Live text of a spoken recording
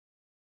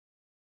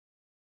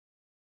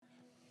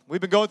We've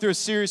been going through a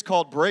series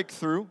called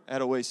Breakthrough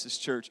at Oasis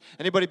Church.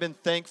 Anybody been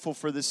thankful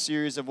for this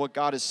series of what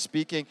God is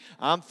speaking?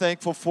 I'm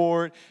thankful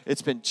for it.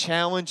 It's been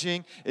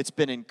challenging. It's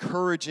been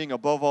encouraging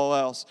above all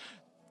else.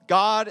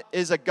 God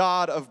is a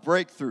God of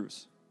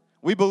breakthroughs.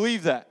 We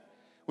believe that.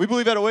 We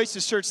believe at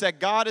Oasis Church that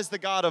God is the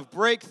God of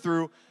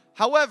breakthrough.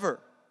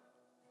 However,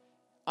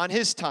 on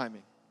His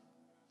timing,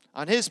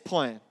 on His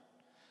plan,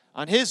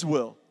 on His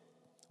will.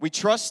 We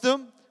trust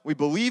Him. We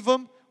believe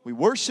Him. We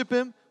worship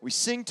Him. We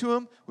sing to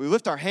Him, we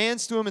lift our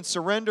hands to Him and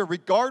surrender,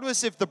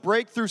 regardless if the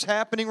breakthrough's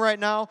happening right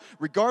now,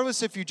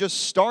 regardless if you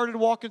just started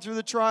walking through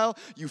the trial,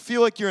 you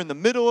feel like you're in the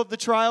middle of the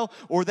trial,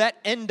 or that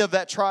end of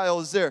that trial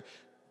is there.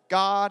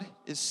 God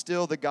is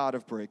still the God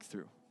of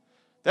breakthrough.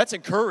 That's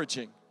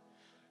encouraging.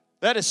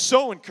 That is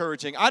so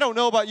encouraging. I don't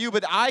know about you,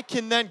 but I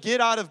can then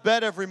get out of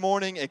bed every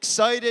morning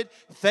excited,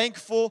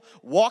 thankful,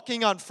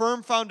 walking on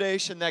firm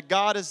foundation that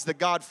God is the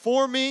God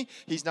for me,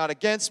 He's not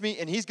against me,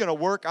 and He's going to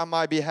work on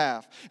my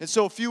behalf. And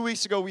so a few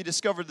weeks ago, we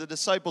discovered the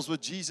disciples with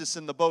Jesus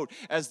in the boat.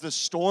 As the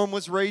storm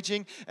was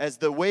raging, as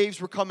the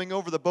waves were coming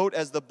over the boat,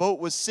 as the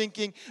boat was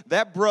sinking,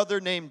 that brother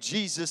named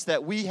Jesus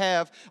that we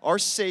have, our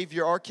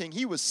Savior, our King,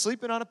 he was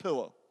sleeping on a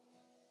pillow.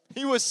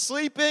 He was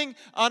sleeping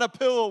on a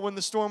pillow when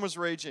the storm was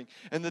raging,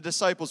 and the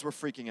disciples were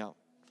freaking out.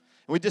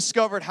 And we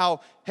discovered how,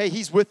 hey,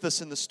 He's with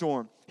us in the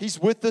storm. He's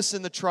with us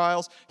in the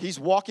trials. He's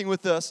walking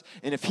with us.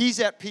 And if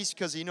He's at peace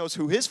because He knows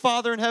who His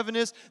Father in heaven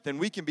is, then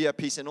we can be at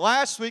peace. And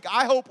I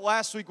hope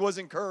last week was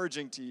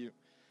encouraging to you.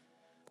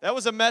 That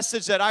was a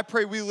message that I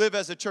pray we live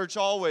as a church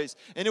always.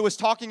 And it was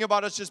talking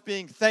about us just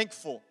being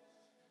thankful.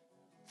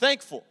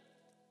 Thankful.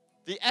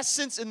 The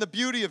essence and the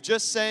beauty of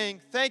just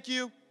saying, thank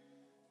you,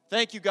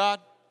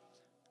 God.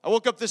 I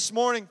woke up this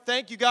morning,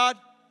 thank you, God.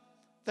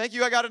 Thank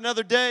you, I got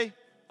another day.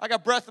 I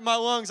got breath in my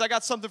lungs. I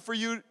got something for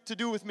you to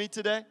do with me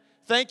today.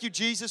 Thank you,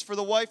 Jesus, for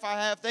the wife I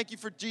have. Thank you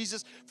for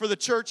Jesus for the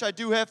church I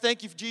do have.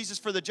 Thank you, Jesus,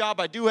 for the job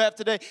I do have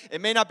today.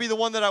 It may not be the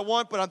one that I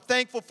want, but I'm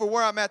thankful for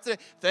where I'm at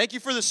today. Thank you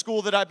for the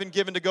school that I've been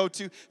given to go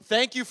to.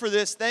 Thank you for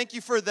this. Thank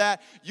you for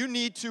that. You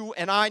need to,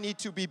 and I need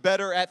to be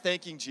better at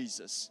thanking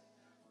Jesus.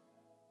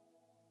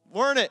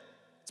 Learn it.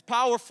 It's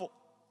powerful.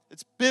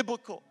 It's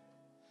biblical.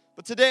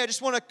 But today I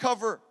just want to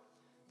cover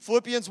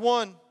Philippians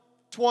 1,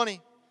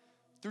 20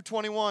 through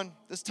 21.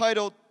 This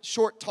titled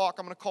Short Talk.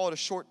 I'm going to call it a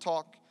short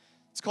talk.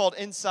 It's called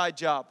Inside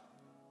Job.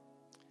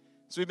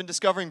 So we've been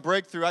discovering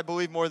breakthrough. I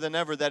believe more than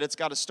ever that it's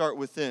got to start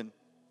within.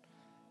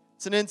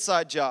 It's an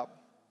inside job.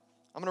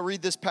 I'm going to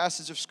read this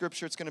passage of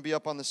Scripture. It's going to be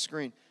up on the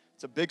screen.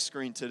 It's a big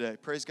screen today.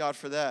 Praise God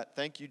for that.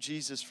 Thank you,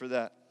 Jesus, for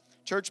that.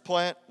 Church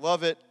plant,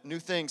 love it. New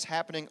things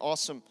happening,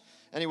 awesome.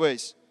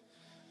 Anyways,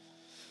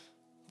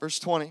 verse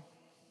 20,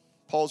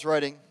 Paul's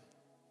writing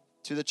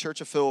to the church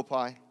of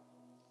Philippi.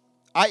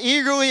 I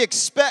eagerly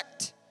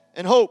expect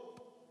and hope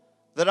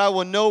that I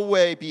will no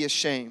way be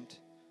ashamed,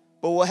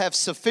 but will have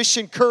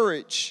sufficient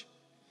courage.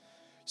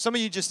 Some of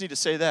you just need to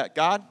say that.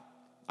 God,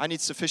 I need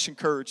sufficient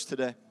courage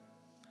today.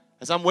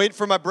 As I'm waiting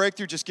for my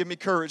breakthrough, just give me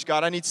courage.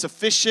 God, I need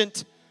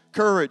sufficient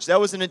courage. That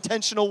was an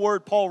intentional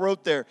word Paul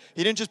wrote there.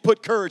 He didn't just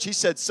put courage. He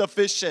said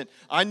sufficient.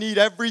 I need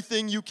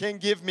everything you can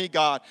give me,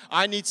 God.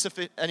 I need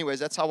sufficient. Anyways,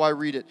 that's how I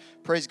read it.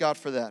 Praise God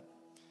for that.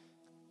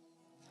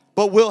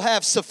 But will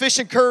have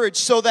sufficient courage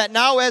so that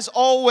now as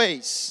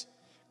always,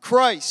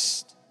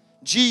 Christ,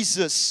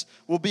 Jesus,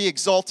 will be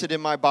exalted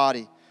in my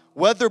body,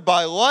 whether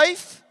by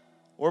life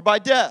or by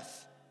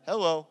death.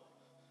 Hello.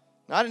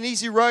 Not an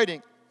easy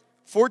writing.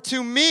 For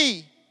to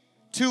me,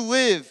 to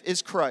live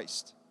is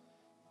Christ,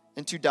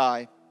 and to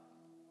die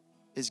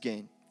is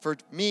gain. For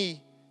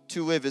me,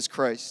 to live is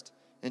Christ,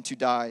 and to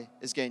die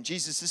is gain.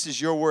 Jesus, this is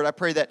your word. I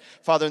pray that,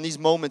 Father, in these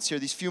moments here,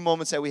 these few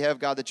moments that we have,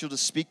 God, that you'll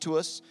just speak to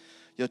us.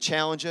 You'll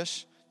challenge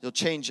us. You'll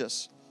change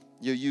us.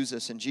 You'll use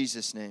us in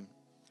Jesus' name.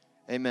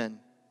 Amen.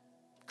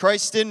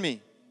 Christ in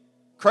me.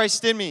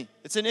 Christ in me.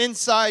 It's an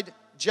inside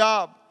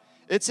job.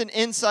 It's an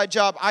inside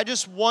job. I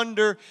just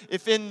wonder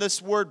if in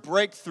this word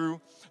breakthrough,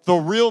 the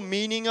real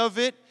meaning of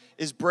it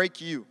is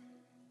break you.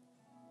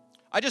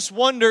 I just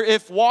wonder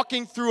if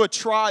walking through a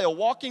trial,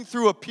 walking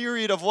through a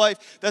period of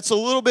life that's a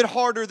little bit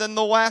harder than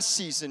the last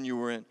season you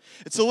were in.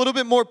 It's a little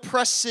bit more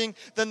pressing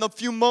than the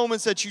few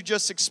moments that you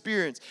just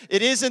experienced.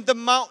 It isn't the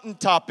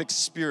mountaintop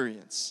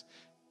experience.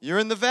 You're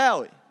in the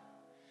valley.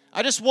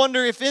 I just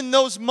wonder if in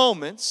those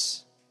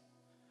moments,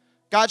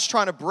 God's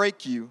trying to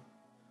break you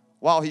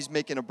while He's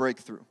making a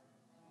breakthrough.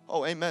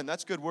 Oh, amen.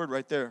 That's a good word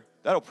right there.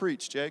 That'll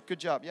preach, Jay. Good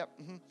job. Yep.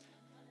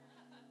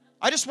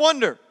 I just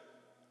wonder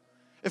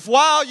if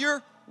while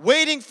you're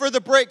waiting for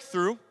the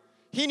breakthrough,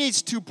 He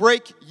needs to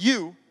break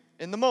you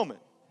in the moment.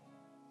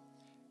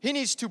 He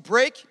needs to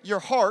break your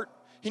heart.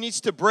 He needs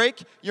to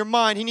break your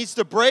mind. He needs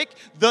to break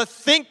the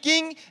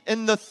thinking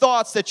and the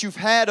thoughts that you've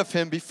had of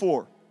Him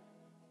before.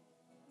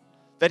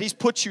 That He's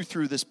put you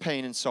through this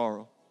pain and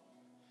sorrow.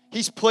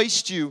 He's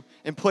placed you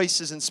in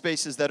places and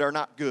spaces that are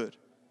not good.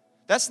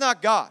 That's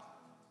not God.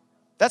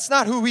 That's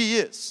not who He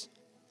is.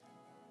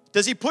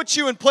 Does He put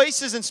you in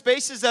places and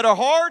spaces that are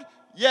hard?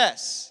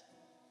 Yes.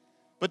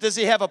 But does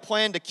He have a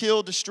plan to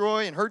kill,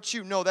 destroy, and hurt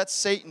you? No, that's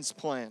Satan's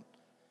plan.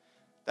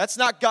 That's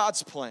not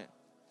God's plan.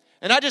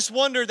 And I just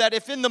wonder that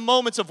if in the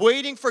moments of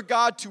waiting for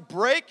God to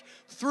break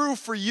through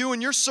for you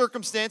and your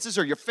circumstances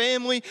or your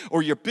family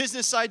or your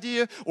business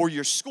idea or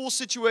your school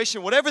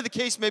situation, whatever the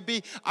case may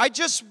be, I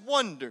just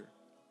wonder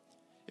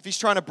if he's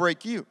trying to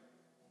break you.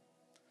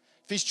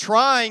 If he's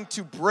trying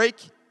to break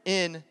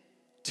in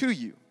to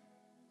you.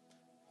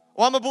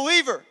 Well, I'm a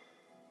believer.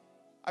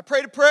 I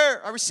prayed a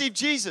prayer. I received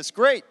Jesus.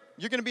 Great.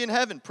 You're going to be in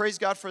heaven. Praise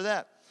God for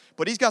that.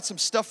 But he's got some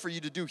stuff for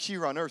you to do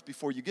here on earth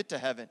before you get to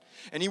heaven.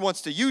 And he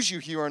wants to use you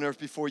here on earth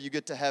before you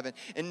get to heaven.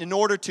 And in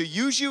order to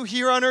use you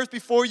here on earth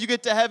before you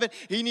get to heaven,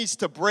 he needs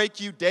to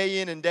break you day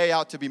in and day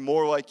out to be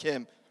more like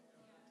him.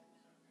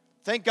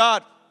 Thank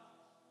God.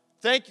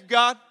 Thank you,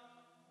 God.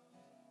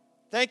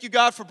 Thank you,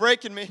 God, for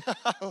breaking me.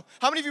 How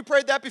many of you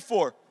prayed that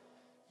before?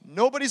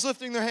 Nobody's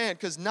lifting their hand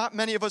because not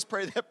many of us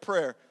pray that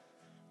prayer.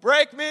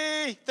 Break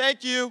me.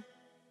 Thank you.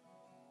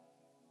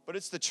 But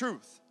it's the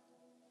truth.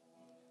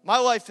 My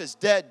life is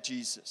dead,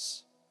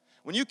 Jesus.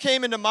 When you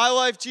came into my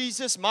life,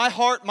 Jesus, my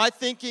heart, my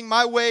thinking,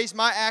 my ways,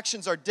 my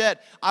actions are dead.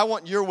 I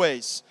want your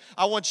ways.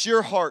 I want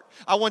your heart.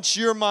 I want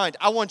your mind.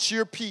 I want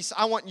your peace.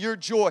 I want your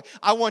joy.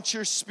 I want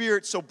your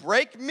spirit. So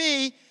break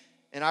me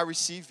and I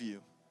receive you.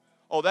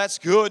 Oh, that's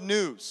good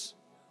news.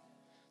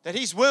 That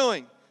he's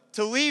willing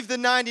to leave the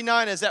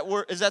 99, as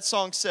that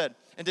song said,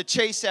 and to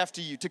chase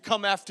after you, to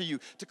come after you,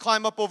 to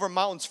climb up over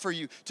mountains for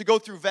you, to go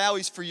through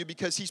valleys for you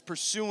because he's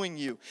pursuing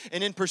you.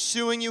 And in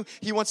pursuing you,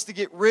 he wants to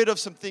get rid of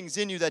some things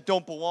in you that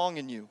don't belong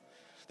in you,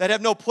 that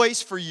have no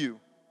place for you.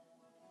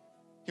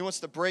 He wants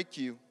to break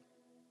you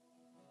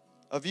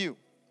of you.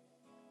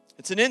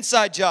 It's an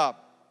inside job.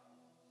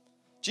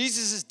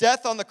 Jesus'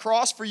 death on the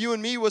cross for you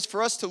and me was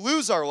for us to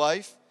lose our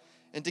life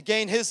and to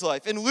gain his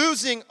life. In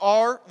losing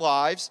our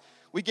lives,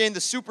 we gain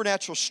the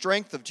supernatural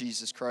strength of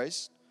Jesus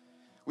Christ.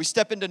 We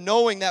step into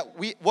knowing that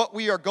what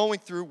we are going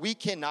through, we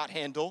cannot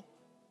handle.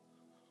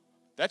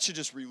 That should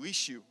just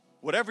release you.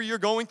 Whatever you're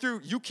going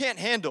through, you can't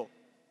handle.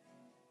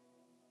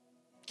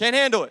 Can't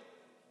handle it,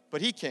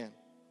 but he can.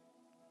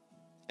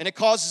 And it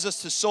causes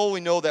us to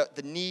solely know that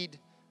the need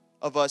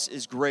of us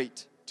is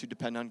great to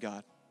depend on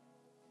God.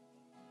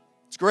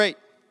 It's great.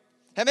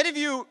 How many of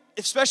you,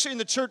 especially in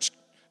the church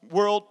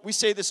world, we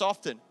say this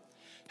often.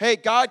 Hey,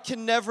 God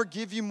can never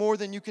give you more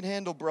than you can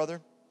handle,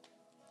 brother.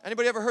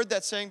 Anybody ever heard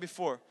that saying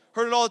before?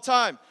 Heard it all the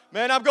time.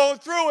 Man, I'm going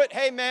through it.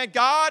 Hey, man,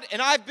 God,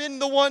 and I've been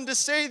the one to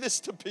say this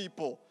to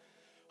people.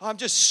 I'm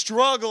just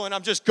struggling.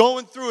 I'm just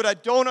going through it. I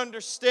don't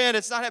understand.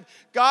 It's not happening.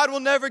 God will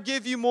never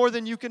give you more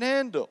than you can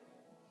handle.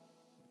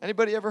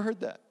 Anybody ever heard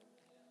that?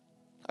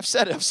 I've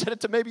said it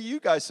to maybe you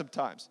guys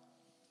sometimes.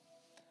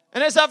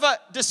 And as I've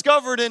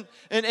discovered,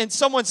 and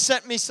someone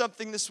sent me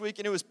something this week,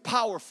 and it was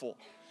powerful.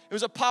 It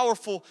was a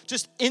powerful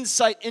just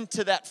insight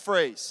into that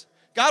phrase.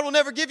 God will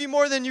never give you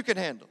more than you can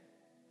handle.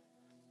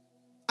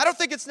 I don't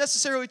think it's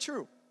necessarily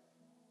true.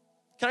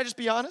 Can I just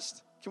be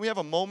honest? Can we have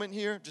a moment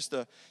here,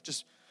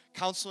 just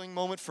counseling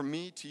moment from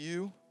me to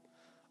you?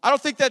 I don't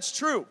think that's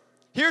true.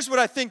 Here's what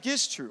I think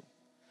is true.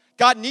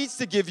 God needs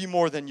to give you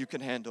more than you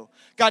can handle.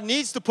 God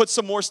needs to put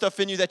some more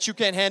stuff in you that you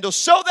can't handle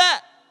so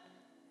that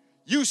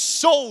you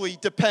solely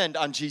depend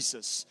on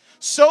Jesus.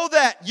 So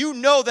that you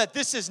know that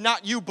this is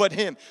not you but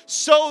him.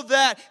 So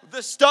that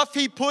the stuff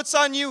he puts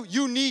on you,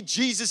 you need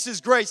Jesus'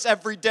 grace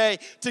every day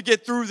to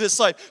get through this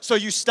life. So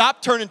you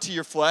stop turning to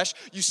your flesh.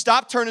 You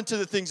stop turning to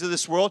the things of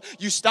this world.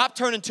 You stop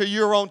turning to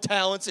your own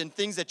talents and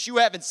things that you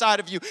have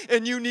inside of you,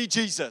 and you need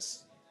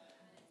Jesus.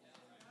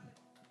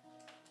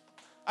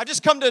 I've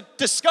just come to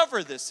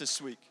discover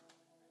this week.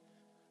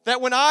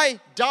 That when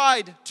I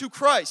died to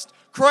Christ,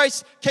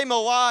 Christ came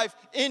alive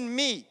in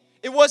me.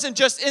 It wasn't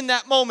just in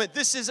that moment.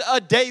 This is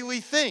a daily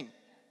thing.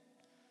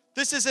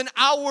 This is an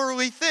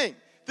hourly thing.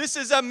 This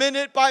is a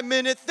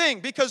minute-by-minute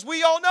thing. Because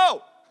we all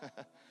know,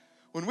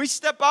 when we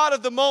step out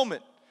of the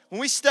moment,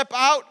 when we step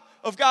out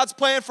of God's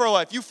plan for our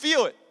life, you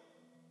feel it.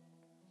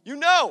 You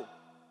know,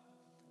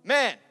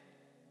 man,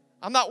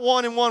 I'm not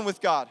one-on-one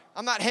with God.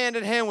 I'm not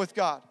hand-in-hand with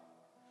God.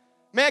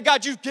 Man,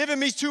 God, you've given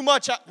me too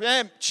much.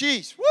 Man,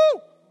 jeez,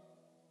 woo!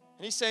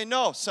 And he's saying,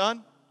 no,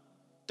 son,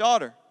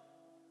 daughter.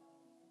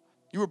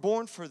 You were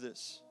born for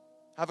this.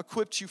 I've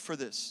equipped you for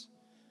this.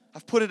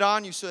 I've put it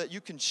on you so that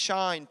you can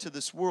shine to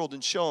this world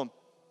and show them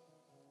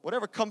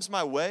whatever comes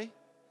my way,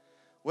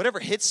 whatever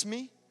hits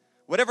me,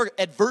 whatever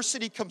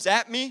adversity comes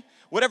at me,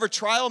 whatever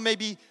trial may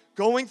be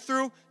going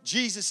through,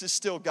 Jesus is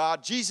still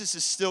God. Jesus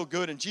is still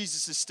good, and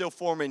Jesus is still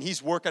for me, and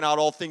he's working out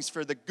all things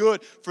for the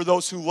good for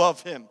those who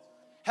love him.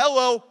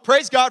 Hello,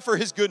 praise God for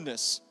his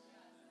goodness.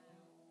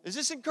 Is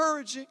this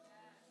encouraging?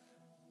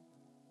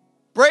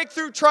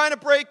 Breakthrough, trying to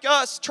break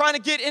us, trying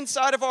to get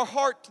inside of our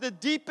heart, to the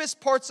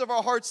deepest parts of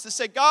our hearts to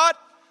say, God,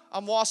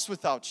 I'm lost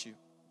without you.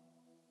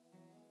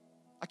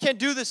 I can't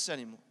do this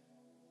anymore.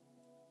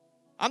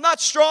 I'm not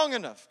strong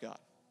enough, God.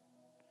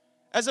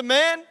 As a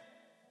man,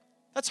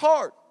 that's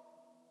hard.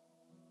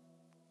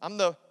 I'm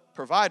the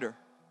provider.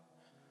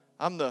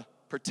 I'm the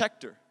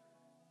protector.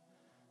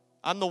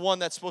 I'm the one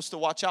that's supposed to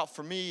watch out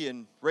for me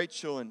and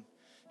Rachel and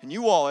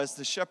you all as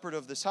the shepherd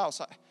of this house.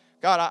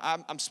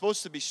 God, I'm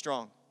supposed to be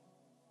strong.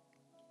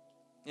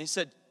 And he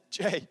said,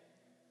 Jay,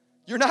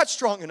 you're not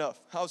strong enough.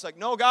 I was like,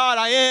 no, God,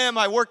 I am.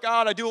 I work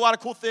out. I do a lot of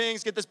cool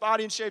things, get this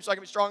body in shape so I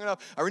can be strong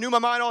enough. I renew my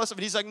mind, all this stuff.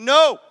 And he's like,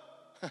 no,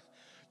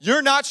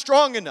 you're not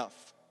strong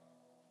enough.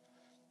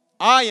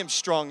 I am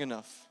strong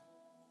enough.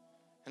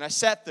 And I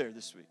sat there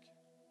this week.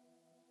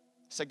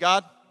 I said,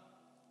 God,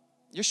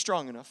 you're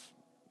strong enough.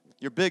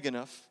 You're big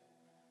enough.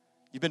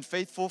 You've been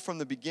faithful from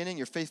the beginning.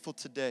 You're faithful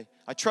today.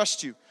 I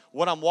trust you.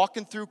 What I'm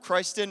walking through,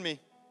 Christ in me.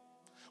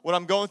 What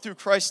I'm going through,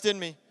 Christ in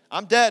me.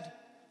 I'm dead.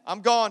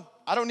 I'm gone.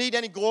 I don't need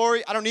any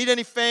glory. I don't need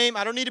any fame.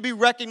 I don't need to be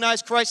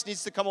recognized. Christ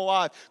needs to come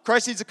alive.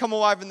 Christ needs to come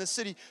alive in this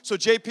city. So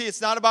JP,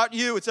 it's not about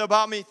you. It's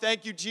about me.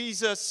 Thank you,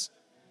 Jesus.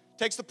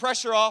 Takes the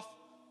pressure off.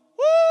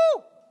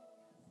 Woo!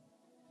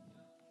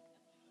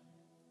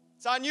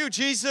 It's on you,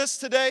 Jesus,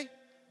 today.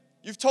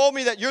 You've told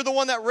me that you're the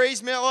one that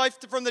raised my life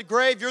from the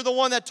grave. You're the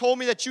one that told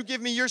me that you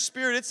give me your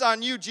spirit. It's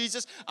on you,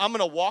 Jesus. I'm going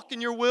to walk in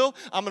your will.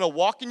 I'm going to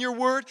walk in your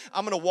word.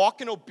 I'm going to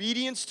walk in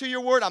obedience to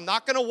your word. I'm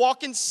not going to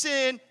walk in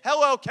sin.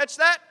 Hello, catch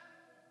that?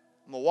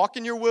 I'm going to walk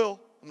in your will.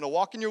 I'm going to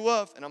walk in your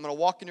love, and I'm going to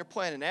walk in your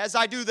plan. And as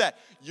I do that,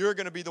 you're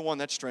going to be the one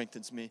that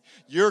strengthens me.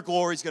 Your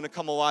glory is going to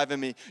come alive in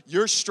me.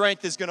 Your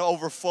strength is going to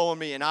overflow in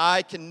me, and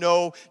I can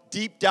know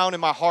deep down in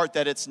my heart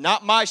that it's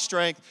not my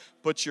strength,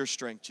 but your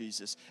strength,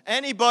 Jesus.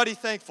 Anybody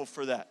thankful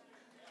for that?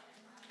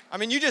 I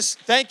mean, you just,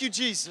 thank you,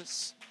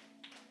 Jesus.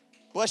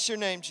 Bless your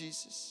name,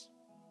 Jesus.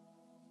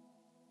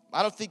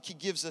 I don't think he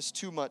gives us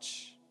too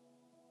much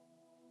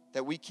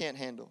that we can't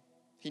handle.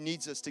 He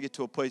needs us to get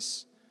to a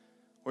place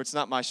where it's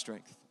not my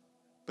strength,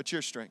 but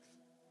your strength.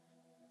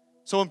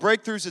 So in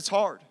breakthroughs, it's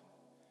hard.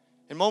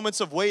 In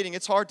moments of waiting,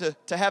 it's hard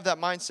to have that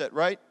mindset,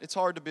 right? It's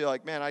hard to be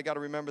like, man, I got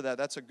to remember that.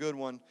 That's a good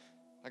one.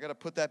 I got to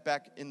put that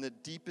back in the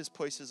deepest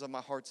places of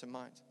my hearts and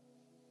minds.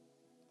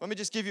 Let me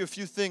just give you a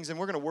few things, and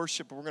we're going to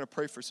worship, and we're going to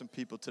pray for some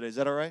people today. Is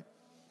that all right?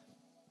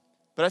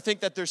 But I think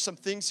that there's some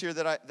things here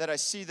that I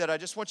see that I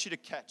just want you to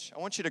catch. I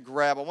want you to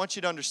grab. I want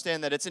you to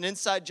understand that it's an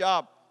inside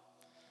job,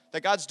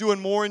 that God's doing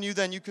more in you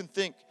than you can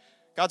think.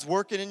 God's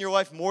working in your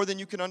life more than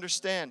you can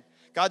understand.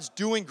 God's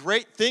doing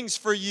great things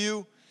for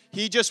you.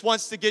 He just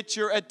wants to get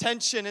your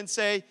attention and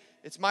say,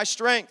 it's my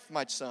strength,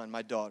 my son,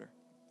 my daughter.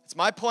 It's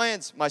my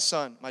plans, my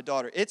son, my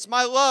daughter. It's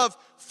my love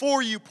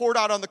for you poured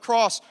out on the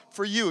cross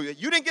for you.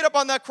 You didn't get up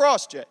on that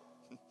cross, Jay.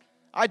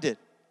 I did.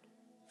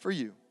 For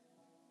you.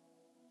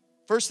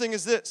 First thing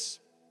is this.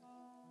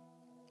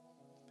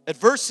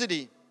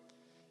 Adversity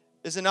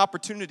is an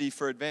opportunity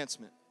for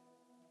advancement.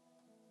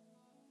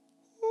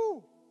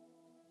 Woo.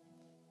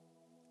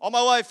 All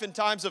my life in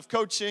times of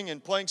coaching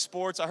and playing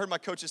sports, I heard my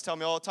coaches tell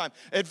me all the time,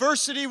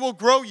 adversity will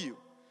grow you.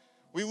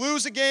 We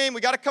lose a game, we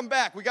got to come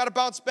back. We got to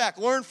bounce back.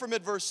 Learn from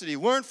adversity.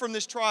 Learn from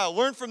this trial.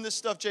 Learn from this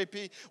stuff,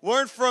 JP.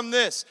 Learn from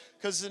this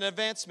because it's an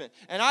advancement.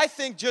 And I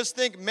just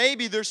think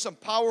maybe there's some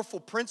powerful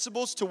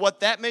principles to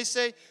what that may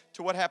say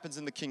to what happens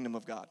in the kingdom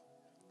of God.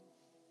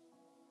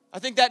 I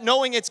think that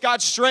knowing it's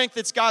God's strength,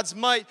 it's God's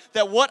might,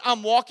 that what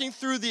I'm walking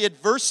through, the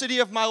adversity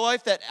of my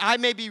life that I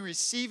may be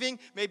receiving,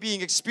 may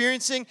be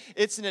experiencing,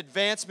 it's an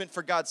advancement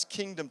for God's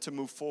kingdom to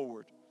move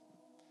forward.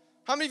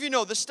 How many of you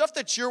know the stuff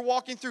that you're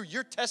walking through,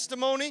 your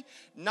testimony,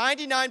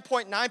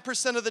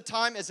 99.9% of the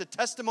time is a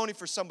testimony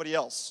for somebody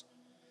else?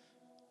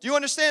 Do you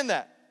understand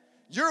that?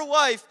 Your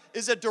life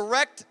is a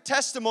direct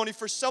testimony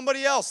for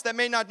somebody else that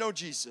may not know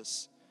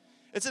Jesus.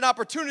 It's an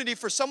opportunity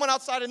for someone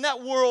outside in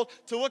that world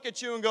to look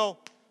at you and go,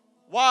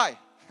 why?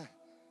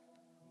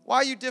 Why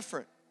are you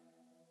different?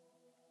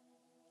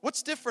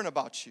 What's different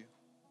about you?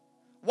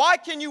 Why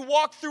can you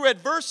walk through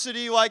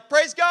adversity like,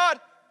 praise God,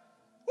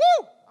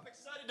 woo, I'm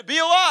excited to be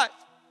alive?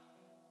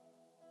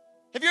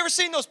 Have you ever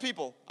seen those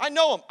people? I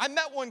know them. I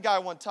met one guy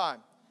one time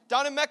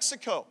down in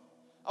Mexico.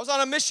 I was on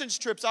a missions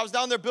trip. So I was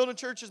down there building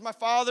churches. My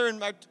father and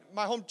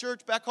my home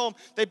church back home,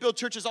 they build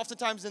churches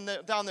oftentimes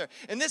down there.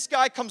 And this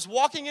guy comes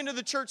walking into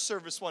the church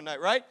service one night,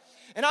 right?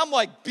 And I'm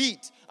like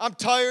beat. I'm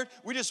tired.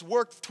 We just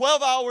worked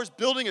 12 hours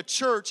building a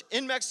church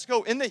in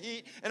Mexico in the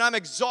heat, and I'm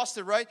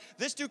exhausted, right?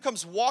 This dude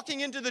comes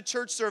walking into the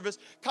church service,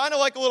 kind of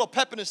like a little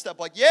pep in his step,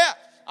 like, yeah,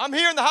 I'm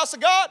here in the house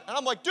of God. And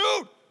I'm like,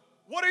 dude,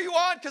 what are you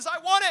on? Because I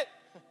want it.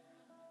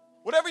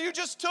 Whatever you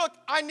just took,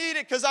 I need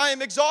it because I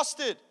am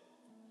exhausted.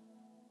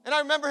 And I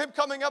remember him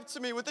coming up to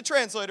me with the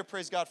translator.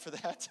 Praise God for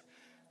that.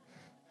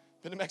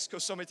 Been to Mexico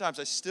so many times.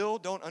 I still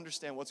don't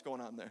understand what's going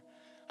on there.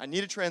 I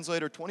need a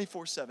translator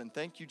 24/7.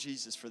 Thank you,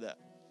 Jesus, for that.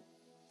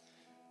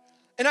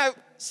 And I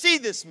see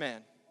this man.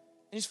 And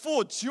he's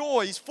full of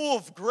joy. He's full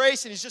of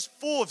grace. And he's just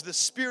full of the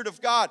Spirit of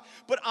God.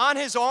 But on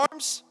his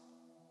arms,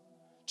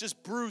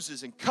 just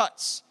bruises and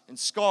cuts and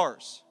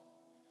scars.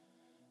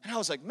 And I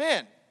was like,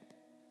 man,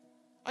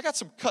 I got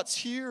some cuts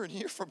here and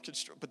here from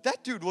construction. But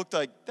that dude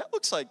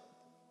looks like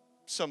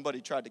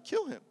somebody tried to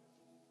kill him.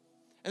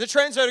 And the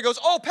translator goes,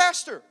 oh,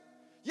 pastor,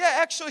 yeah,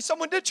 actually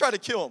someone did try to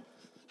kill him.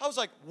 I was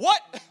like,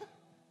 what?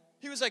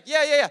 He was like,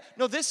 yeah.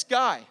 No, this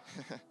guy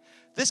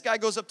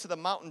goes up to the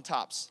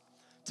mountaintops,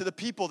 to the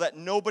people that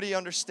nobody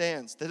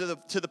understands, to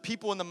the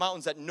people in the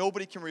mountains that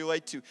nobody can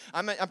relate to.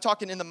 I'm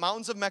talking in the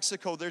mountains of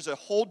Mexico, there's a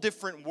whole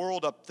different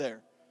world up there.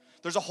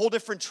 There's a whole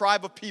different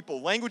tribe of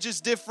people. Language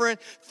is different,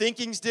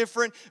 thinking's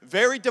different,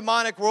 very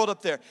demonic world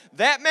up there.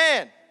 That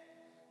man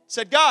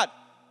said, God,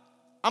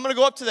 I'm going to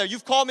go up to there.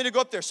 You've called me to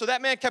go up there. So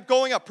that man kept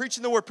going up,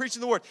 preaching the word,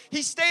 preaching the word.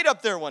 He stayed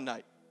up there one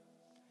night.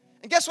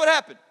 And guess what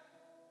happened?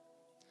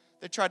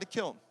 They tried to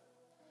kill him.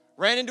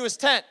 Ran into his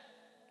tent,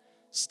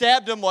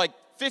 stabbed him like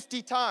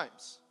 50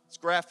 times. It's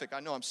graphic, I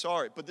know, I'm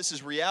sorry, but this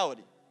is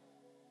reality.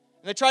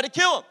 And they tried to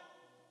kill him.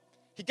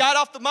 He got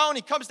off the mountain,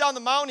 he comes down the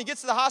mountain, he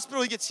gets to the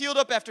hospital, he gets healed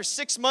up after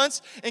 6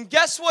 months, and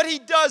guess what he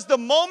does the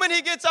moment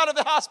he gets out of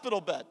the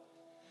hospital bed?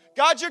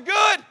 God, you're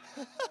good.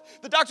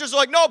 The doctors are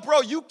like, no,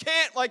 bro, you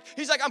can't.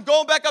 He's like, I'm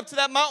going back up to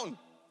that mountain.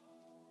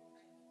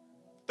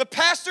 The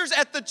pastors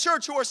at the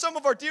church, who are some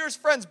of our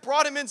dearest friends,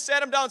 brought him in,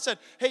 sat him down, and said,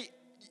 hey,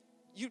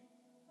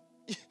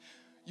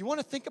 you want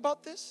to think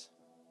about this?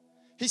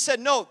 He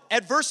said, no,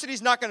 adversity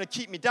is not going to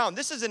keep me down.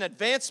 This is an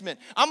advancement.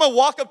 I'm going to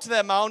walk up to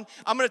that mountain.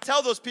 I'm going to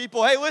tell those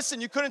people, hey,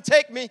 listen, you couldn't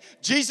take me.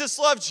 Jesus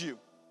loves you.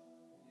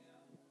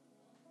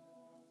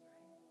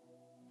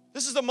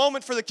 This is a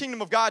moment for the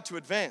kingdom of God to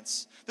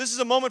advance. This is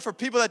a moment for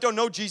people that don't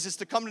know Jesus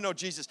to come to know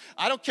Jesus.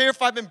 I don't care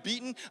if I've been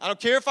beaten. I don't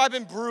care if I've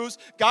been bruised.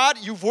 God,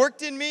 you've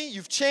worked in me.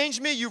 You've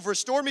changed me. You've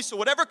restored me. So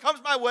whatever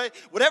comes my way,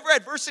 whatever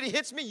adversity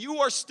hits me, you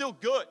are still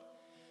good.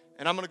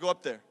 And I'm going to go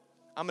up there.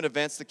 I'm going to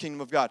advance the kingdom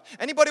of God.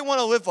 Anybody want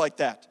to live like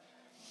that?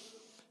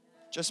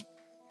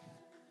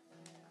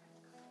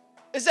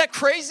 Is that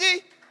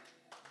crazy?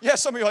 Yeah,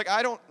 some of you are like,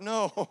 I don't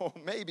know.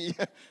 Maybe.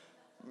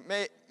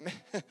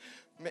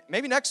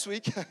 Maybe next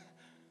week.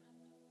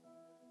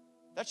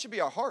 That should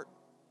be our heart.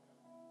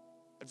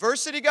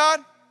 Adversity, God,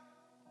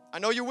 I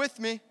know you're with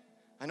me.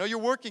 I know you're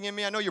working in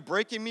me. I know you're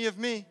breaking me of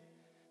me.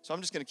 So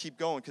I'm just going to keep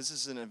going because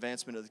this is an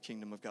advancement of the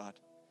kingdom of God.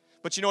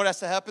 But you know what has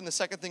to happen? The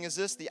second thing is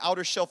this: the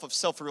outer shelf of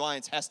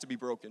self-reliance has to be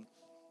broken.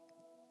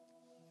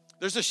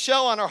 There's a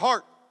shell on our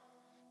heart.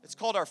 It's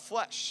called our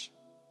flesh.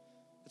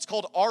 It's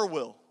called our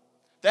will.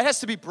 That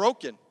has to be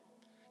broken,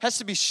 has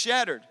to be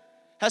shattered,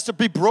 has to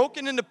be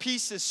broken into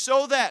pieces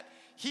so that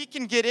he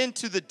can get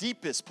into the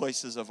deepest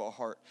places of our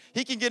heart.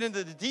 He can get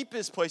into the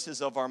deepest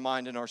places of our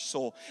mind and our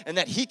soul. And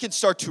that he can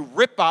start to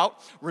rip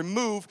out,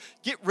 remove,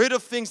 get rid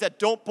of things that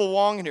don't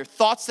belong in here.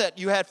 Thoughts that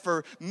you had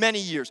for many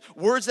years.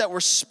 Words that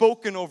were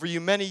spoken over you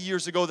many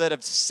years ago that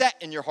have set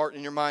in your heart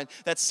and your mind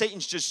that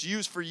Satan's just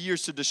used for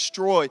years to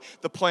destroy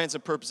the plans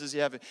and purposes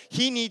you have.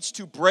 He needs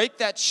to break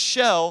that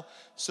shell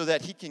so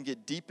that he can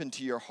get deep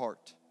into your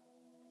heart.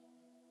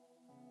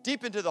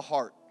 Deep into the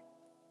heart.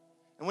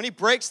 And when he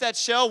breaks that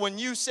shell, when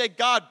you say,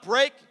 God,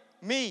 break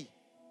me,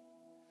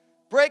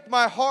 break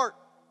my heart.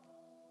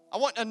 I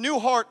want a new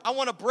heart. I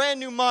want a brand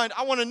new mind.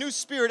 I want a new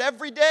spirit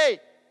every day.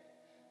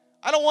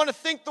 I don't want to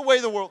think the way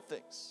the world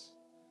thinks.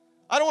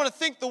 I don't want to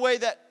think the way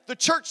that the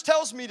church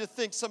tells me to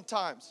think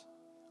sometimes,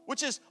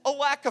 which is a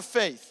lack of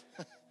faith.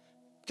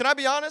 Can I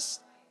be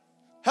honest?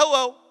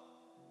 Hello.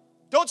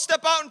 Don't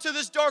step out into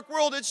this dark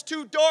world. It's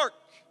too dark.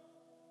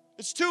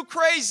 It's too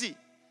crazy.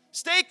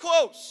 Stay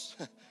close.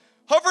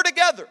 Hover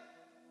together.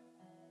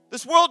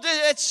 This world,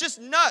 it's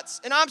just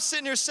nuts. And I'm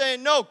sitting here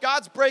saying, no,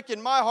 God's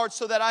breaking my heart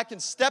so that I can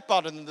step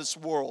out into this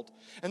world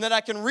and that I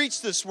can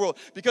reach this world.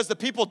 Because the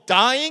people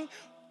dying,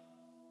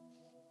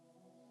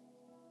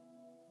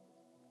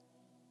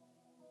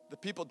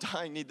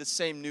 need the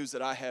same news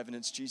that I have, and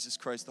it's Jesus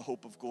Christ, the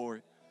hope of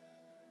glory.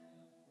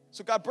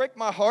 So God, break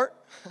my heart.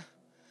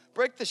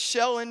 Break the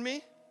shell in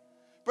me.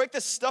 Break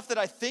the stuff that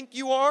I think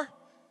you are.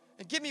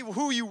 And give me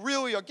who you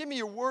really are. Give me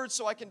your word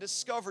so I can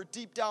discover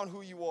deep down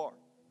who you are.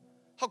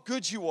 How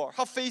good you are,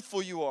 how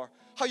faithful you are,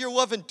 how your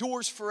love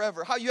endures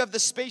forever, how you have the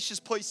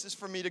spacious places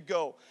for me to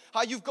go,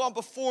 how you've gone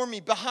before me,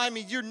 behind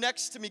me, you're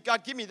next to me.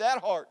 God, give me that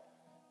heart.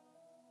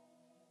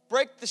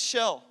 Break the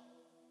shell.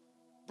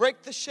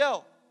 Break the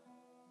shell.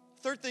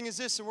 Third thing is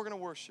this, and we're going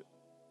to worship.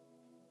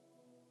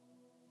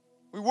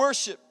 We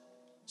worship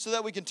so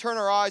that we can turn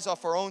our eyes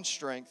off our own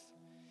strength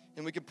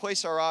and we can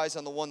place our eyes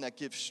on the one that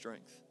gives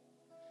strength.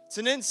 It's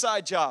an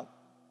inside job.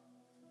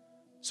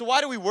 So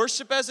why do we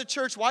worship as a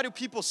church? Why do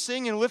people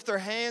sing and lift their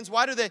hands?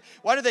 Why do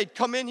they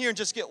come in here and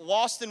just get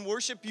lost in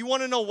worship? You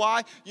want to know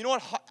why? You know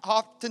what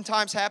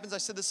oftentimes happens? I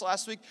said this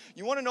last week.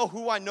 You want to know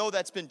who I know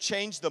that's been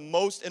changed the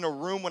most in a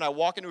room when I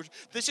walk into?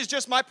 This is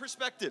just my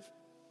perspective.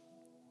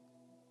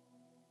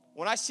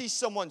 When I see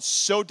someone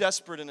so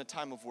desperate in a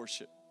time of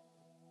worship,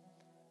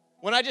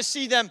 when I just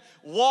see them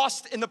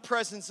lost in the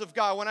presence of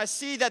God, when I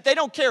see that they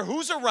don't care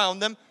who's around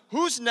them,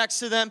 who's next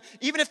to them,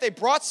 even if they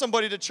brought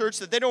somebody to church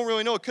that they don't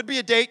really know. It could be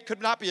a date, could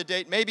not be a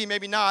date, maybe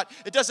not.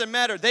 It doesn't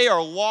matter. They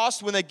are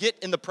lost when they get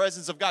in the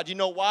presence of God. You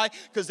know why?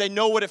 Because they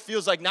know what it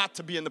feels like not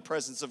to be in the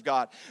presence of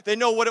God. They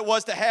know what it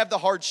was to have the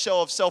hard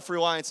shell of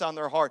self-reliance on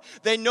their heart.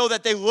 They know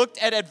that they looked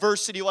at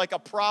adversity like a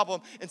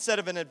problem instead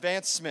of an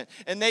advancement.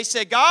 And they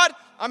say, God,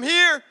 I'm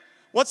here.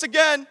 Once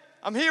again,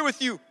 I'm here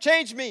with you.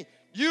 Change me.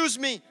 Use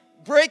me.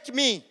 Break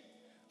me.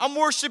 I'm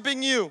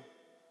worshiping you.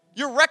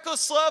 Your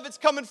reckless love, it's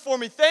coming for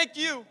me. Thank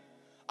you.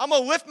 I'm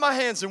going to lift my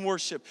hands in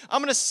worship. I'm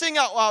going to sing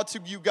out loud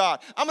to you, God.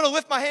 I'm going to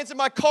lift my hands in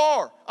my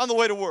car on the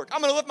way to work. I'm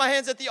going to lift my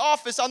hands at the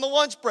office on the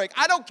lunch break.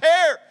 I don't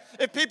care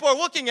if people are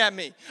looking at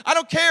me. I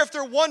don't care if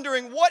they're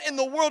wondering what in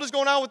the world is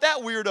going on with that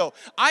weirdo.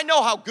 I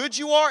know how good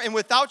you are, and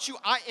without you,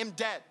 I am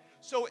dead.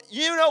 So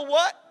you know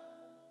what?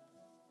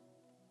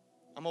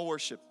 I'm going to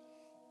worship.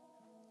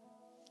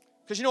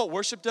 Because you know what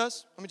worship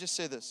does? Let me just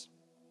say this.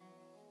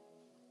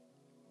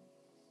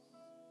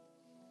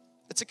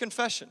 It's a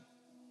confession.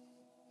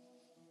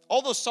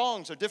 All those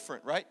songs are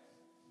different, right?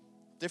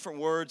 Different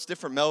words,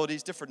 different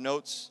melodies, different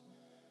notes.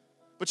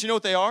 But you know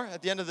what they are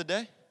at the end of the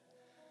day?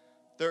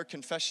 They're a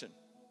confession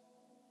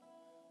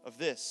of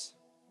this,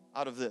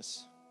 out of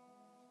this.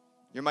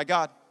 You're my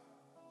God.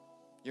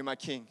 You're my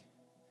King.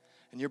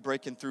 And you're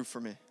breaking through for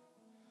me.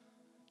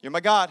 You're my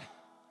God.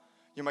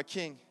 You're my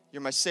King.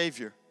 You're my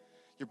Savior.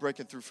 You're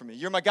breaking through for me.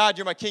 You're my God.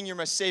 You're my King. You're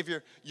my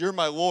Savior. You're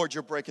my Lord.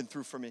 You're breaking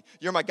through for me.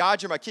 You're my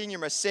God. You're my King. You're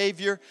my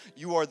Savior.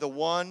 You are the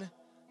one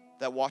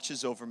that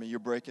watches over me. You're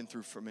breaking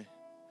through for me.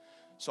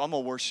 So I'm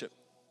going to worship.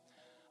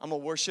 I'm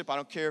going to worship. I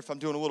don't care if I'm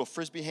doing a little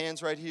frisbee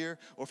hands right here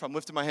or if I'm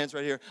lifting my hands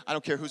right here. I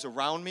don't care who's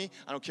around me.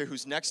 I don't care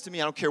who's next to me.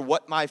 I don't care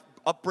what my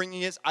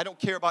upbringing is. I don't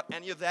care about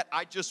any of that.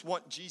 I just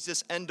want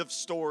Jesus. End of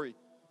story.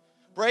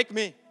 Break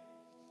me.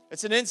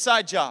 It's an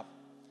inside job.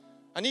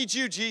 I need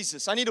you,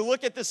 Jesus. I need to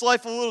look at this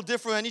life a little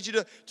differently. I need you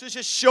to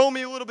just show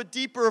me a little bit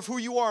deeper of who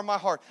you are in my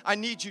heart. I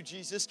need you,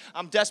 Jesus.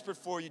 I'm desperate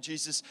for you,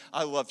 Jesus.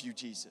 I love you,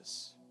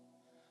 Jesus.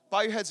 Bow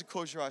your heads and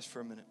close your eyes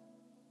for a minute.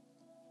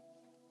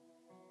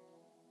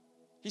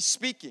 He's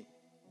speaking.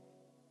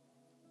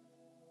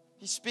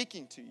 He's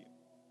speaking to you.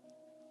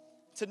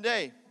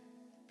 Today,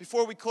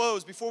 before we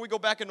close, before we go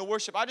back into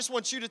worship, I just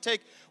want you to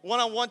take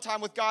one-on-one time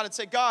with God and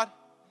say, God,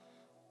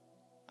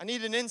 I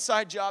need an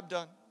inside job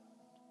done.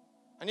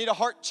 I need a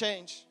heart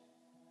change.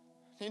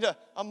 I need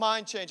a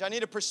mind change. I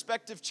need a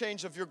perspective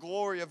change of your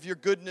glory, of your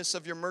goodness,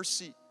 of your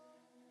mercy.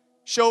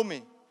 Show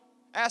me.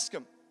 Ask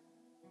him.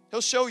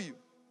 He'll show you.